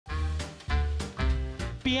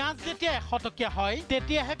পিঁয়াজ যেতিয়া 100 টকীয়া হয়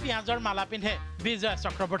তেতিয়াহে পিঁয়াজৰ মালা পিন্ধে বিজয়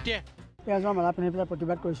চক্ৰৱৰ্তীয়ে। পিঁয়াজৰ মালা পিন্ধি পেলাই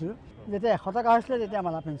প্ৰতিবাদ কৰিছিলোঁ। যেতিয়া 100 টকা হৈছিলে তেতিয়া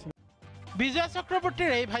মালা পিন্ধিছিলোঁ। বিজয়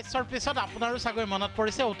চক্ৰৱৰ্তীৰ এই ভাষ্যৰ পিছত আপোনাৰো চাগৈ মনত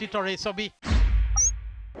পৰিছে অতীতৰ এই ছবি।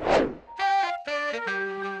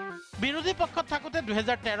 বিৰোধী পক্ষত থাকোঁতে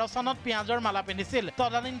 2013 চনত পিঁয়াজৰ মালা পিন্ধিছিল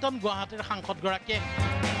তদানীন্তন গুৱাহাটীৰ সাংসদগৰাকীয়ে।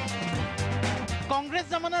 কংগ্ৰেছ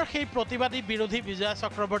জামানাৰ সেই প্ৰতিবাদী বিৰোধী বিজয়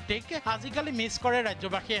চক্ৰৱৰ্তীক আজিকালি মিছ কৰে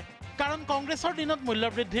ৰাজ্যবাসীয়ে। কাৰণ কংগ্ৰেছৰ দিনত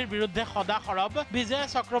মূল্যবৃদ্ধিৰ বিৰুদ্ধে সদা সৰব বিজয়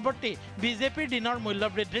চক্ৰৱৰ্তী বিজেপিৰ দিনৰ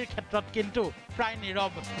মূল্যবৃদ্ধিৰ ক্ষেত্ৰত কিন্তু প্ৰায়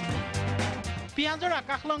নীৰৱ। পিঁয়াজৰ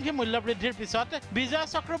আকাশলংঘী মূল্যবৃদ্ধিৰ পিছত বিজয়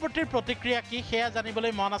চক্ৰৱৰ্তীৰ প্ৰতিক্ৰিয়া কি সেয়া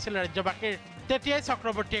জানিবলৈ মন আছিল ৰাজ্যবাসীৰ। তেতিয়াই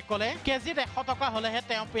চক্ৰৱৰ্তীয়ে ক'লে কেজিত 100 টকা হ'লেহে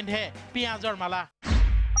তেওঁ পিন্ধে পিঁয়াজৰ মালা।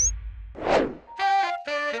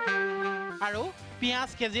 আৰু পিঁয়াজ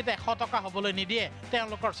কেজিত 100 টকা হ'বলৈ নিদিয়ে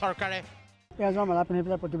তেওঁলোকৰ চৰকাৰে। পিঁয়াজৰ মালা পিন্ধি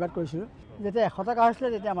পেলাই প্ৰতিবাদ কৰিছিলোঁ। যেতিয়া 100 টকা হৈছিলে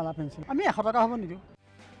তেতিয়া মালা পিন্ধিছিলোঁ। আমি 100 টকা হ'ব নিদিওঁ।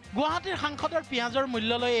 গুৱাহাটীৰ সাংসদৰ পিঁয়াজৰ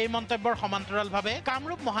মূল্যলৈ এই মন্তব্যৰ সমান্তৰালভাৱে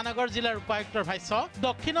কামৰূপ মহানগৰ জিলাৰ উপায়ুক্তৰ ভাষ্য,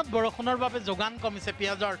 দক্ষিণত বৰষুণৰ বাবে যোগান কমিছে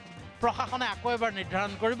পিঁয়াজৰ। প্ৰশাসনে আকৌ এবাৰ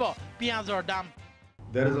নিৰ্ধাৰণ কৰিব পিঁয়াজৰ দাম।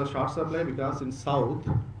 There is a short supply because in south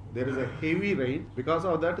there is a heavy rain. Because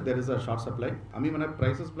of that there is a short supply. আমি মানে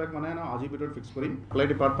prices বিলাক মানে না আজি ভিতৰত ফিক্স কৰিম। Supply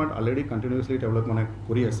department already continuously develop মানে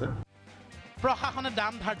কৰি আছে। প্ৰশাসনে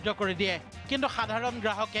দাম ধাৰ্য কৰি দিয়ে, কিন্তু সাধাৰণ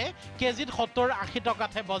গ্ৰাহকে কেজিত 70-80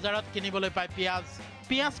 টকাতহে বজাৰত কিনিবলৈ পায় পিঁয়াজ।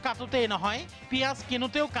 পিঁয়াজ কাটোতেই নহয়, পিঁয়াজ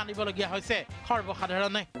কিনোতেও কান্দিবলগীয়া হৈছে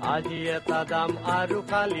সৰ্বসাধাৰণে। আজি এটা দাম আৰু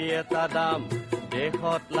কালি এটা দাম,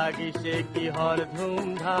 দেশত লাগিছে কিহৰ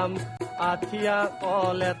ধুমধাম, আঠিয়া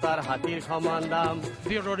কল এটাৰ হাতীৰ সমান দাম।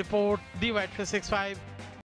 Bureau report, DY365।